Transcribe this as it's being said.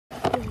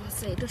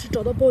塞，这是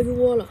找到鲍鱼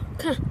窝了！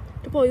看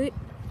这鲍鱼，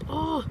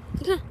哦，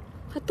你看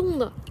还动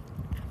的，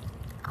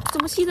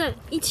怎么系在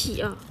一起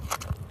啊？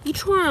一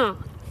串啊！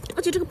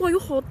而且这个鲍鱼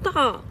好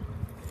大，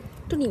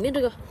这里面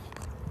这个，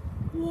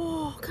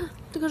哇，看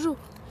这个肉，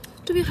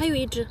这边还有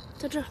一只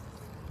在这儿。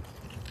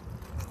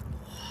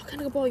哇，看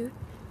这个鲍鱼，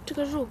这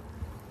个肉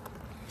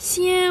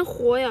鲜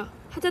活呀，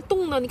还在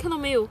动呢，你看到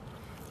没有？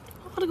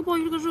啊，这个鲍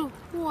鱼这个肉，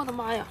我的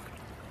妈呀！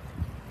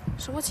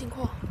什么情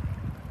况？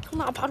从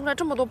哪爬出来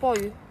这么多鲍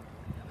鱼？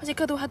而且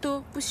个头还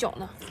都不小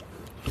呢。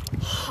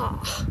哈，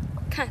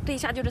看这一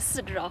下就是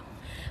4只啊。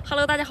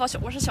Hello， 大家好，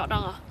我是小张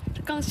啊。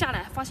这刚下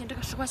来发现这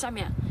个石块下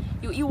面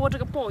有一窝这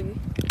个鲍鱼，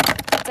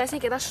咱先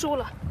给它收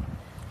了，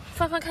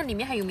翻翻看里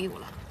面还有没有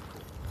了。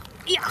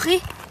哎呀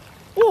嘿，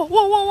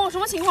哇，什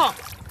么情况？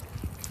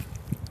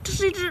这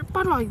是一只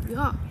八爪鱼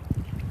啊，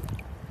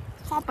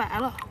发白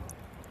了。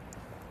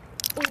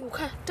哦，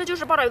看这就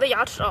是八爪鱼的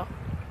牙齿啊，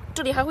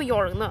这里还会咬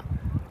人呢。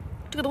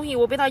这个东西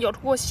我被它咬出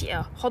过血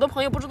啊，好多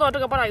朋友不知道这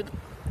个八爪鱼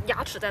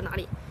牙齿在哪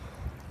里。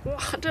哇，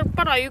这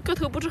八爪鱼个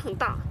头不是很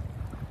大，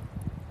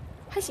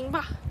还行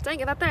吧，咱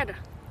给它带着。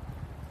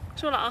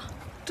收了啊，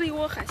这一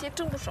窝海鲜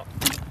真不少。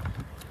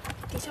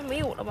底下没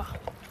有了吧？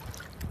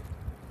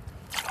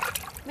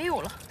没有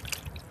了。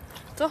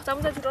走，咱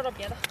们再去找找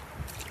别的。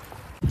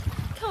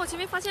看我前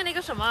面发现了一个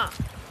什么？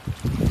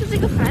这是一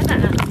个海胆，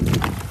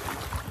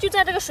就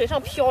在这个水上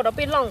飘着，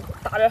被浪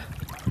打着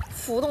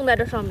浮动在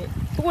这上面。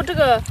不过这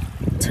个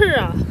刺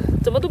儿啊，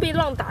怎么都被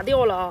浪打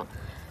掉了啊，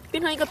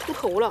变成一个秃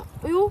头了。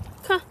哎呦，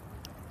看，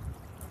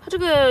它这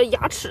个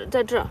牙齿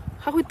在这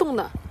还会动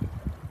的，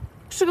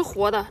是个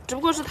活的，只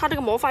不过是它这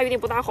个毛发有点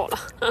不大好了，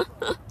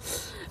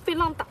被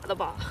浪打的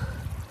吧，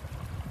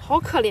好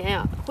可怜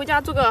呀！回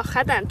家做个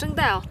海胆蒸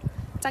蛋啊，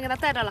咱给它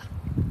带着了，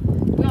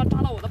不要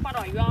扎到我的八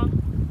爪鱼啊。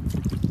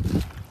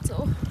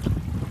走，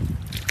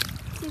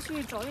继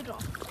续找一找。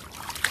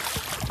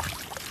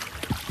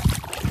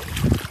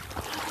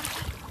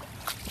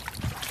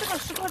这个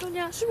石块中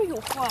间是不是有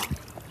花？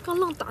刚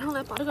浪打上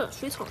来，把这个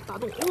水草打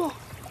动。哇，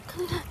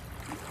看，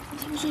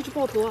前面是一只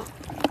豹头啊！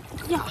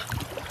呀，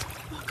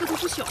哇，个头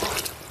不小。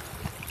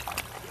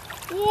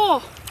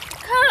哇，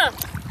看，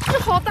这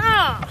好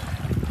大，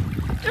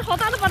这好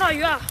大的八爪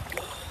鱼啊！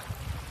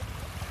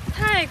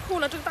太酷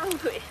了，这个大兔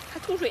腿还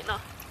吐水呢。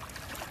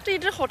这一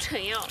只好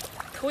沉呀，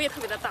头也特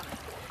别的大，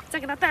再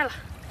给它带了，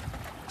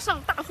上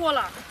大货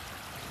了。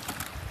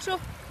收。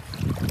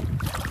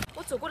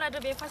我走过来这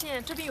边，发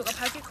现这边有个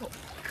排水口，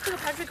这个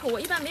排水口我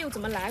一般没有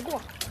怎么来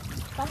过，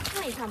咱们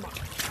看一看吧。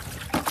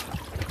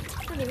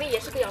这里面也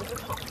是个养殖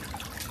场，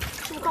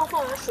是不是刚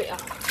放完水啊？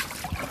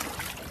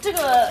这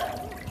个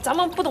咱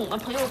们不懂的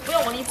朋友不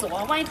要往里走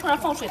啊，万一突然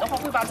放水的话，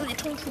会把自己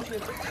冲出去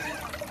的。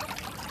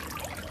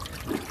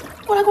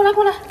过来，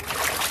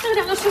这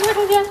个2个石块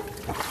中间，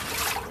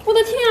我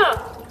的天啊！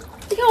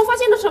你看我发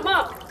现了什么？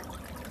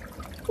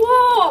哇！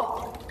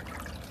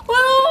哎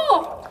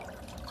呦！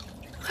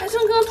海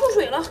参刚吐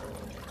水了，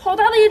好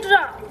大的一只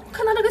啊！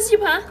看它这个吸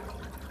盘，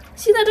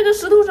吸在这个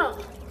石头上。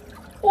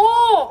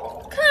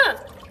哦，看，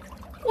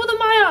我的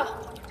妈呀！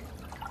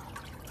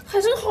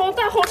海参好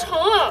大好长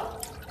啊！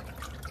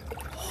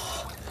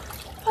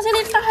发现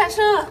了一只大海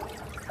参。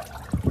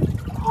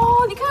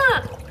哦，你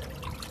看，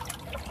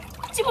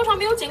基本上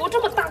没有见过这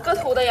么大个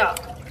头的呀。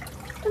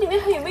这里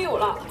面还有没有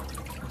了？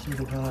进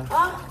去看看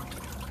啊！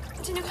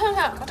进去看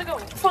看，把这个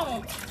放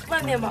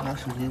外面吧。拿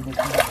手机再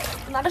看看。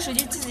拿着手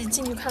机自己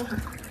进去看看。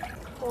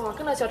哇，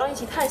跟着小张一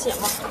起探险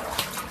吧，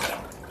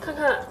看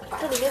看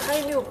这里面还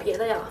有没有别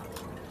的呀？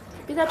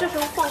别在这时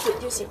候放水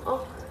就行啊，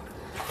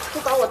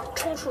会把我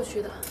冲出去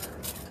的。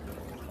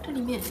这里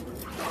面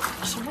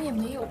什么也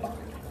没有吧？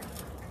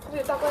会不会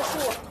有大怪兽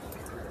啊？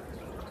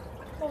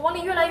我往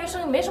里越来越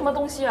深，没什么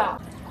东西啊。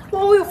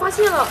哇，我有发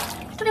现了，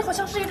这里好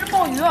像是一只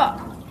鲍鱼，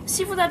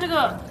吸附在这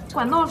个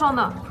管道上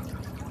的。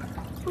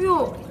哎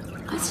呦，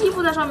还吸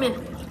附在上面。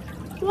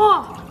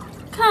哇，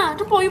看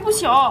这鲍鱼不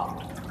小。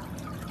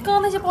刚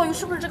刚那些鲍鱼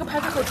是不是这个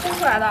排水口冲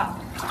出来的？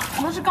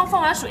可能是刚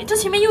放完水。这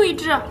前面又一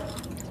只。呀，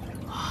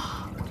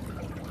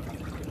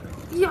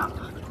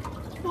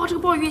哇，这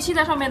个鲍鱼也吸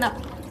在上面的，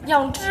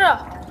两只，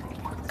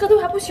个头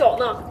还不小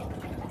呢。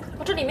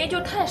我这里面就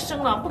太深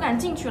了，不敢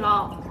进去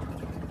了，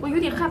我有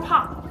点害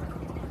怕。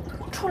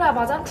出来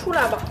吧，咱出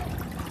来吧。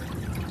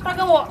大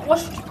哥，我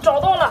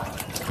找到了。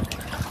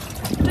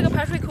这个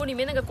排水口里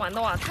面那个管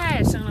道啊，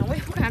太深了，我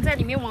也不敢在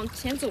里面往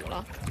前走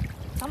了。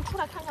咱们出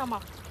来看看吧。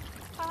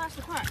翻翻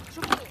石块，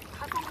说不定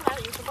还放出来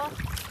有什么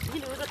遗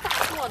留的大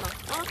货呢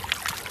啊！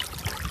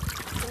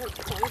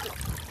找一找。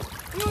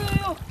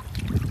呦，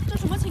这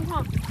什么情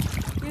况？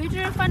有一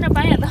只翻着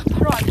白眼的八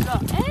爪鱼的，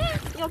哎，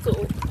要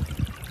走，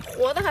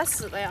活的还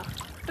死的呀？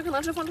这可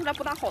能是放出来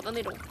不大好的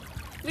那种，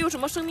没有什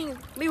么生命，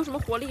没有什么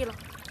活力了。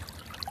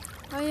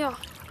哎呀，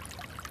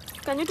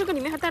感觉这个里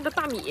面还带着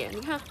大米，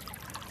你看，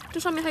这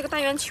上面还有个大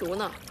圆球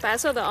呢，白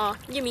色的啊，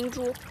夜明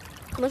珠，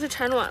可能是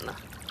产卵的，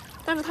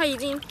但是它已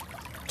经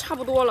差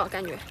不多了，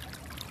感觉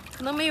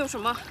可能没有什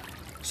么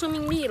生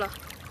命力了，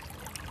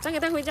咱给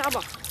带回家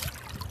吧，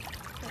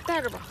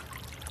带着吧，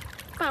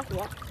半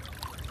活。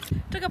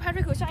这个排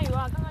水口下游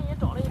啊，刚刚也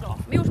找了一找，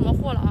没有什么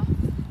货了啊。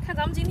看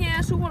咱们今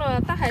天收获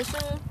了大海参、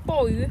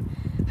鲍鱼，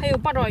还有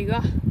八爪鱼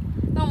啊。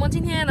那我们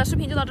今天的视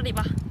频就到这里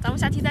吧，咱们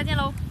下期再见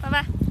喽，拜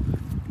拜。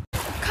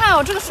看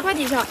哦，这个石块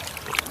底下，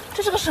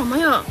这是个什么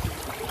呀？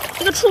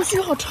这个触须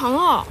好长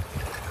啊！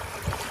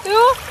哎呦，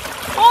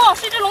哦，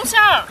是一只龙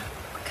虾，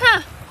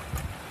看，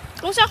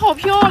龙虾好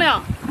漂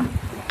亮，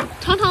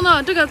长长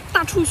的这个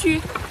大触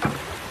须。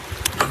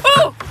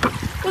哦，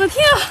我的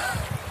天啊！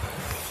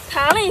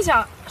弹了一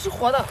下，是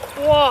活的。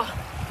哇，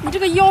你这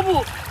个腰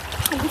部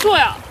很不错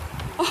呀，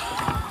哦，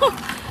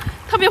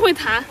特别会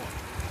弹，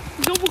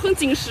腰部很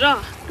紧实啊。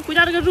回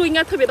家这个肉应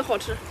该特别的好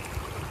吃。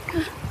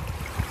看，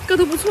个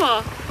头不错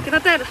啊，给它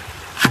带着。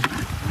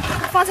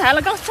发财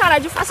了，刚下来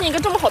就发现一个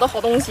这么好的好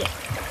东西，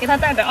给它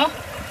带着啊。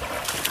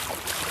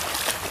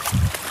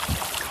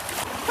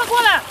快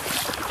过来，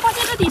发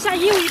现这底下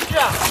也有一只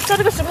啊，在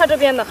这个石块这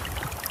边的，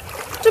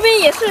这边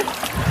也是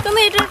跟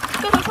那只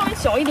个头稍微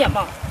小一点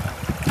吧。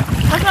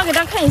拿出来给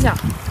大家看一下，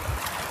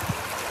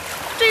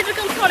这只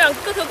更漂亮，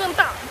个头更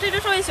大，这只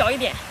稍微小一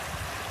点。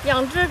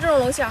两只这种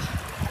龙虾，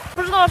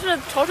不知道是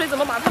潮水怎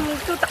么把它们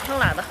都打上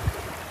来的。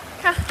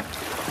看，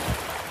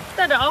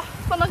带着啊，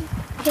放到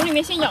桶里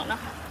面先养着。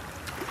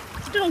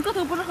这种个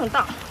头不是很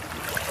大，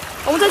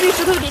我们再去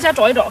石头底下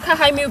找一找，看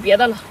还有没有别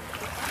的了。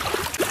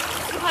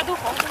石块都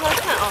好好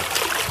看啊，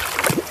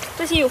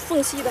这些有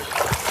缝隙的，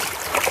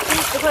这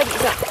是石块底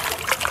下。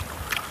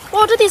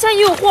哇，这底下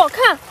也有货，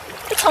看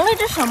这藏了一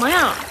只什么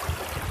呀？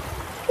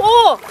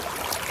哦，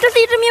这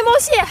是一只面包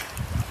蟹！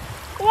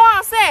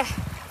哇塞，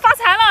发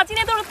财了！今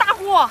天都是大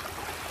货。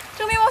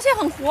这个面包蟹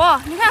很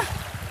活，你看，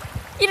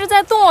一直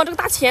在动。这个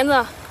大钳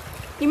子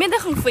里面得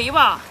很肥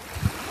吧？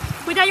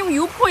回家用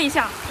油泼一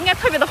下，应该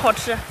特别的好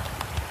吃。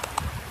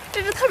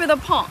这只特别的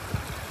胖，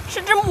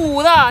是只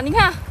母的。你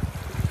看，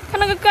看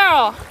那个盖儿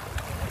哦，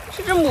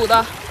是只母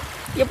的，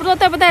也不知道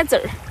带不带籽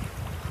儿。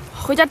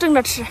回家蒸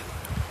着吃，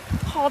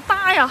好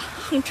大呀，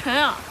很沉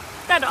啊，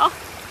带着啊。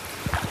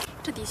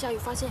这底下有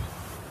发现。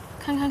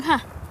看，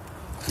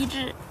一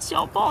只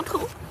小爆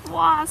头，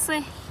哇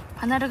塞，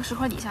盘在这个石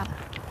块底下的，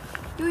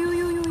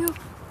呦，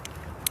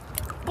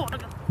抱这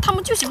个，他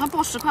们就喜欢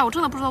抱石块，我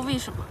真的不知道为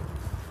什么，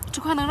石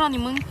块能让你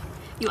们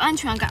有安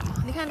全感吗？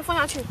你看这放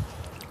下去，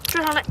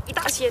坠上来一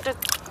大些这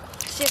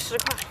些石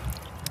块，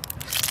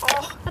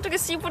哦，它这个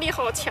吸附力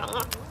好强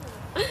啊，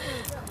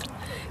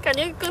感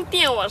觉跟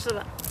电我似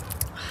的。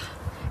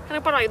看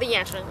这八爪鱼的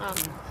眼神啊，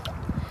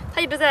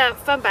它一直在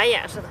翻白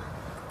眼似的。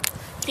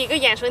给个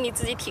眼神，你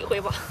自己体会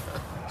吧。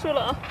收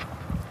了啊，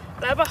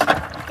来吧，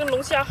跟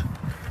龙虾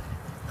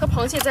和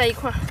螃蟹在一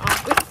块儿啊！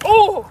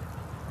哦，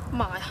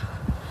妈呀，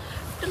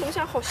这龙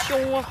虾好凶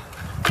啊！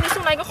给你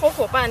送来一个好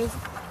伙伴，你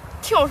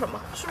跳什么？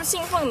是不是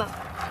兴奋呢？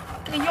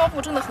这个腰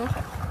部真的很好。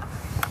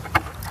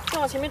再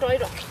往前面找一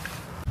找。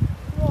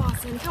哇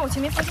塞，你看我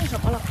前面发现什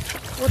么了？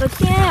我的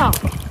天呀，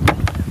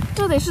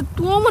这得是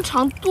多么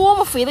长、多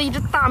么肥的一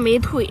只大美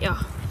腿呀！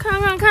看，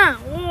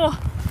哇，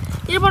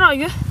一只八爪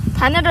鱼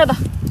盘在这的。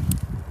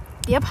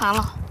别盘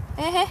了，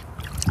哎嘿，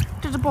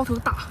这只爆头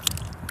大，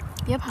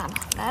别盘了，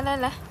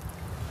来，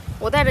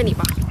我带着你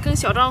吧，跟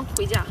小张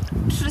回家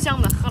吃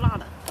香的喝辣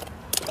的。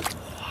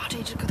哇，这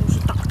只个头是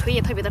大，腿也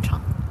特别的长，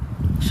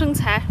身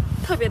材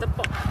特别的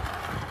棒。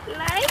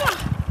来吧，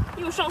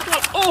又上货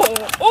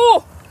了，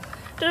哦，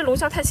这只龙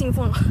虾太兴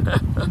奋了。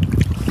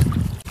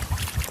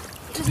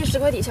这些石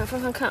块底下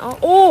翻看啊，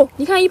哦，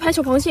你看一盘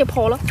小螃蟹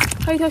跑了，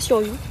还有一条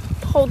小鱼，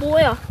好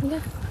多呀，你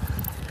看，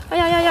哎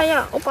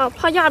呀，我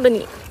怕压着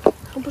你。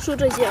我不说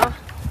这些啊，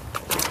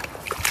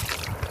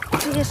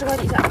这些石块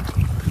底下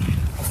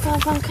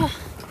翻看，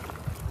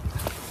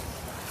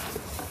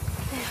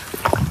哎呀，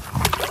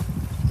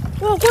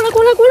哇，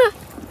过来，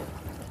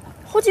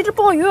好几只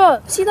鲍鱼啊，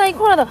吸在一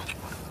块的，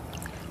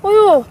哎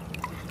呦，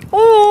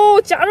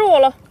哦，夹着我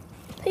了，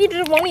它一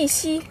直往里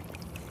吸，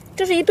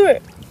这是一对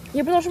儿，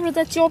也不知道是不是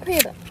在交配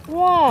的，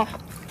哇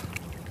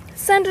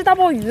，3只大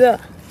鲍鱼，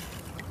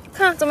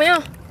看怎么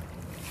样？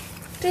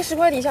这石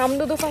块底下我们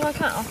都翻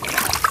看啊。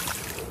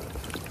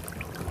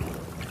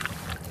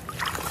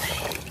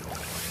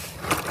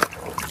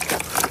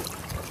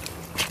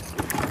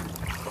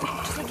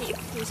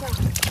底下，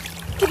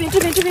这边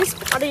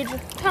爬着一只，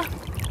看，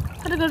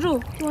它这个肉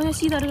就往下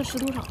吸在这个石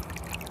头上，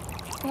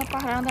给它扒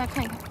开让大家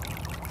看一看。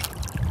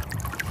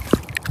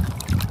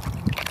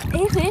哎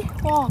嘿，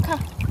哇，看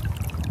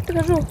这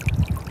个肉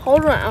好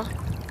软啊！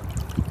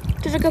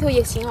这只个头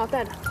也行啊，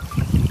带着。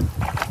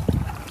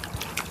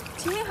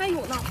前面还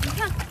有呢，你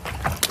看，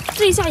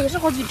这一下也是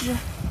好几只。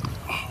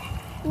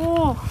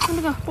哇，看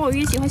这个鲍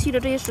鱼喜欢吸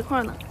着这些石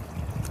块呢。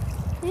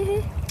哎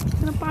嘿，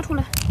给它扒出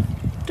来，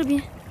这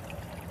边，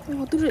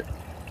哇，都是。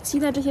吸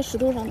在这些石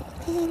头上的，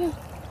看，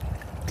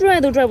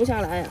拽都拽不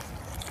下来呀！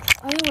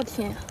哎呦我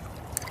天呀，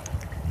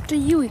这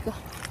又一个，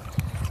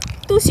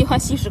都喜欢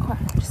吸石块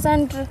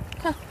，3只，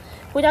看，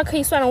回家可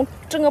以涮龙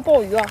蒸个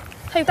鲍鱼啊！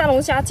还有大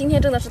龙虾，今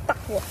天真的是大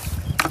货。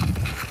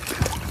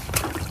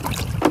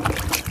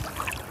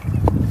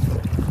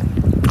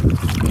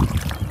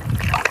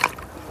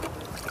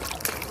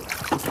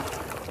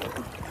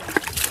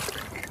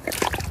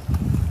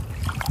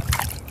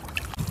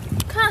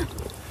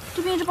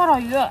边一只八爪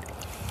鱼，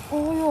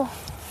哦呦，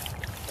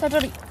在这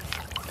里，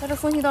在这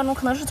缝隙当中，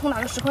可能是从哪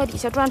个石块底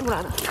下钻出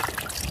来的。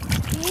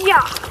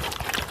呀，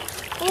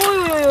哦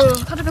呦呦呦，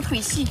它这个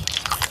腿细，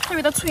特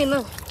别的脆嫩。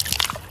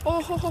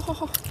哦吼吼吼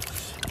吼，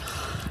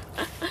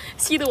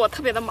吸得我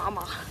特别的麻，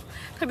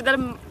特别的，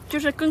就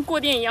是跟过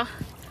电一样，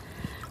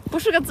不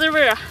是个滋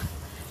味啊。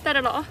带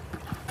着了啊，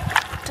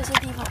这些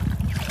地方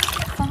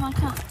翻翻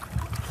看。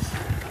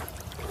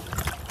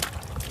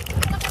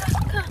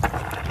 看，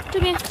这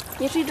边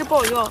也是一只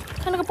鲍鱼哦。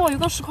看那个鲍鱼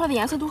跟石块的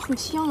颜色都很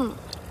像呢。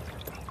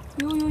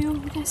呦，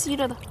你看吸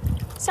着的，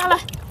下来。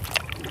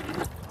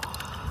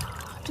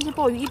这些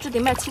鲍鱼一只得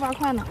卖7、8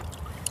块呢。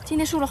今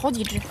天收了好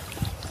几只。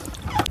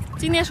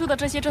今天收的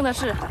这些真的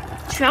是，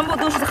全部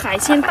都是海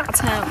鲜大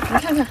餐啊！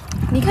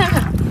你看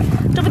看，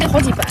这不得好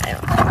几百呀？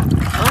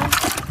啊，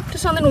这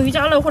上那种渔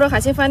家乐或者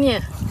海鲜饭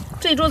店，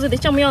这一桌子得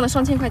像不样的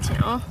上千块钱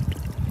啊！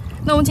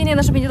那我们今天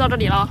的视频就到这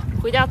里了，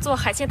回家做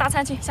海鲜大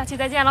餐去，下期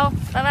再见喽，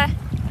拜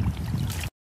拜。